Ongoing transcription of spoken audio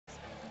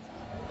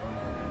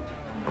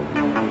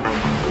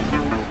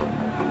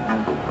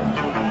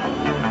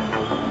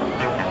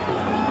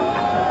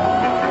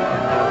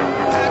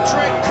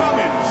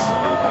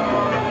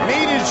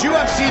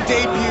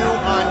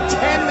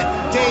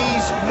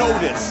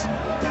Otis.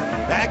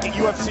 Back at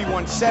UFC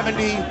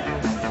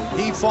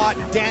 170, he fought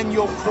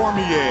Daniel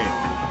Cormier.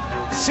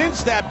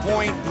 Since that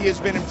point, he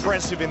has been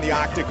impressive in the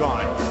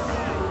octagon.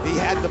 He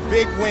had the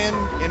big win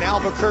in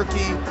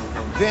Albuquerque,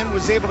 then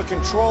was able to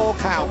control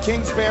Kyle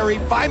Kingsbury.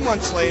 5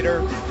 months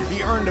later,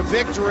 he earned a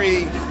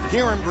victory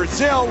here in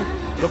Brazil.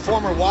 The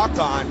former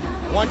walk-on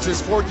wants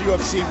his 4th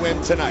UFC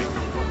win tonight.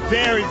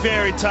 Very,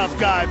 very tough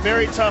guy,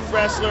 very tough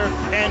wrestler,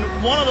 and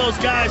one of those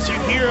guys you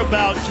hear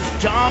about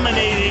just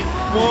dominating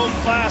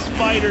world-class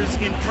fighters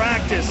in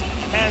practice,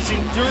 has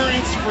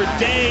endurance for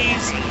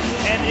days,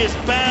 and is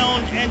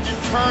bound and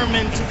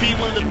determined to be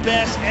one of the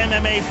best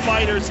MMA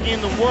fighters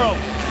in the world.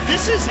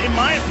 This is, in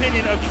my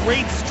opinion, a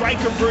great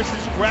striker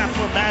versus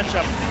grappler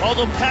matchup.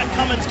 Although Pat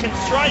Cummins can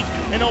strike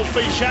and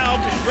Feixao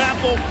can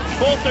grapple,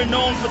 both are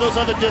known for those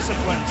other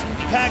disciplines.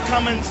 Pat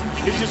Cummins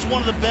is just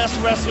one of the best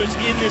wrestlers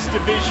in this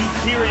division,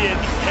 period.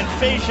 And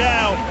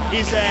Feixao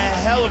is a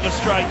hell of a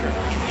striker.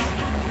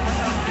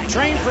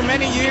 Trained for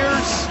many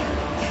years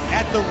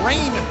at the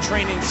Rain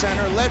Training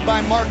Center, led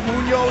by Mark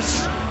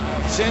Munoz.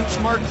 Since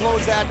Mark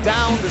closed that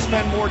down to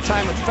spend more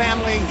time with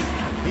family,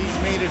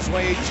 he's made his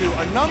way to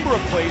a number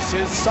of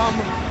places, some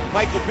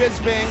Michael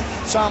Bisping,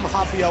 some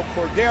Rafael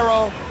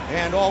Cordero,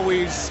 and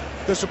always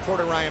the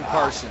supporter Ryan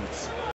Parsons.